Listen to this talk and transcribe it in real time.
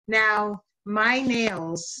Now, my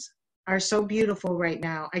nails are so beautiful right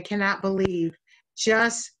now. I cannot believe.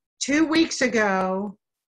 Just 2 weeks ago,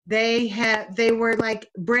 they were like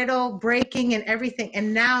brittle, breaking and everything.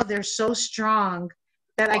 And now they're so strong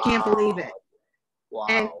that I can't believe it. Wow.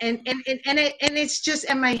 And it's just,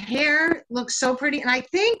 and my hair looks so pretty. And I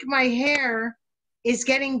think my hair is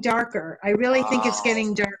getting darker. I really think it's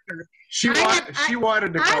getting darker. She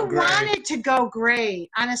wanted to go gray. I wanted to go gray.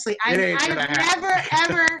 Honestly, I've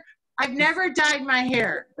never dyed my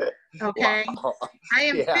hair. Okay, Wow. I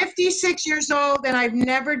am 56 years old and I've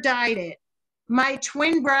never dyed it. My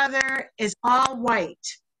twin brother is all white,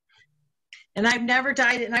 and I've never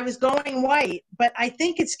dyed it. And I was going white, but I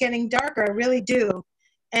think it's getting darker. I really do.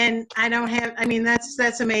 And I don't have. I mean,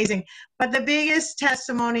 that's amazing. But the biggest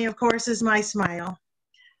testimony, of course, is my smile.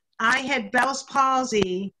 I had Bell's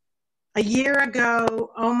palsy a year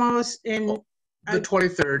ago, almost in the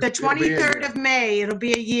 23rd. The 23rd of May. It'll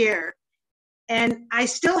be a year. And I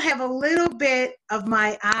still have a little bit of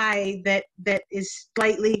my eye that is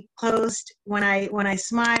slightly closed when I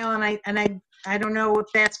smile, and I don't know if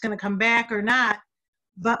that's going to come back or not,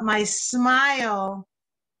 but my smile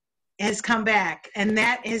has come back, and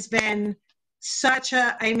that has been such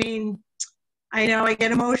a, I mean, I know I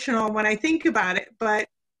get emotional when I think about it, but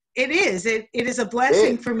it is a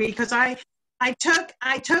blessing for me, because I took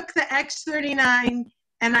the X39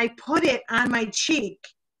 and I put it on my cheek.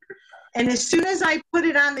 And as soon as I put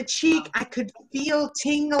it on the cheek, I could feel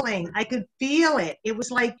tingling. I could feel it. It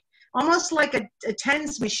was like almost like a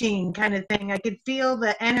TENS machine kind of thing. I could feel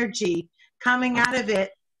the energy coming out of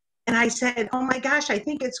it. And I said, oh my gosh, I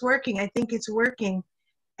think it's working. I think it's working.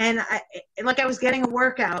 And I was getting a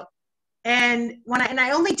workout. And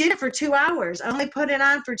I only did it for 2 hours. I only put it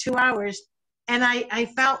on for 2 hours. And I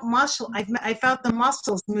felt I felt the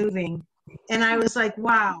muscles moving. And I was like,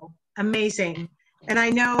 wow, amazing. And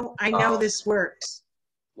I know this works.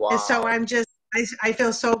 Wow. And so I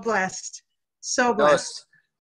feel so blessed. So blessed.